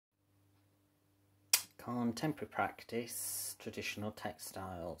Contemporary practice, traditional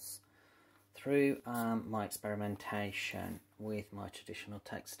textiles. Through my experimentation with my traditional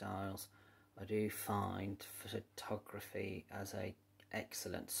textiles, I do find photography as an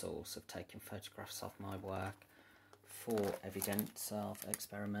excellent source of taking photographs of my work for evidence of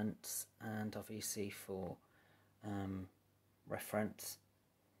experiments and obviously for reference.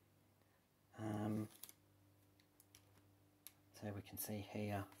 So we can see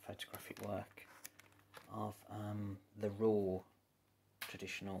here photographic work of the raw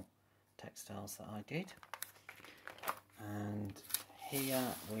traditional textiles that I did, and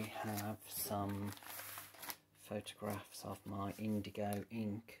here we have some photographs of my indigo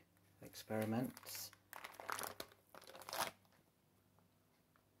ink experiments.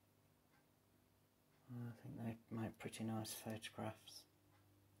 I think they make pretty nice photographs.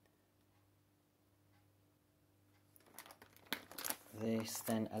 This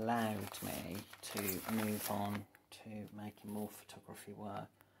then allowed me to move on to making more photography work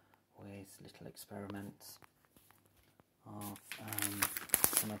with little experiments of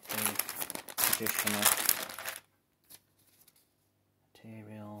some of the traditional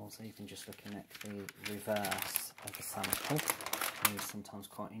materials. Even just looking at the reverse of a sample is sometimes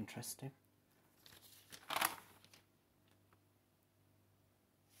quite interesting.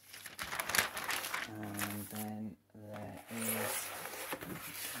 And then there is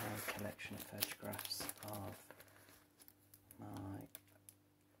a collection of photographs of my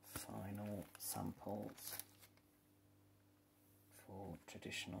final samples for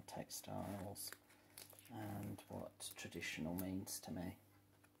traditional textiles and what traditional means to me.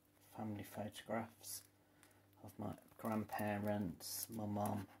 Family photographs of my grandparents, my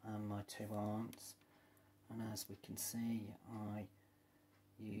mum and my two aunts, and as we can see I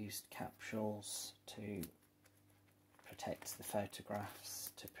used capsules to protect the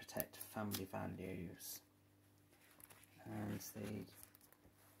photographs, to protect family values, and the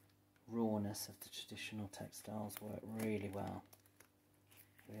rawness of the traditional textiles work really well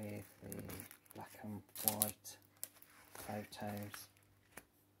with the black and white photos.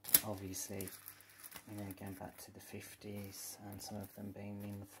 Obviously, you know, going back to the 50s and some of them being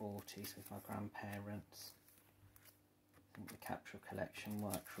in the 40s with my grandparents. I think the capsule collection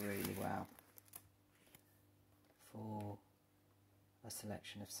works really well for a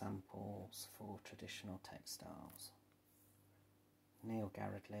selection of samples for traditional textiles. Neil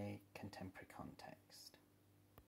Garradley, Contemporary Context.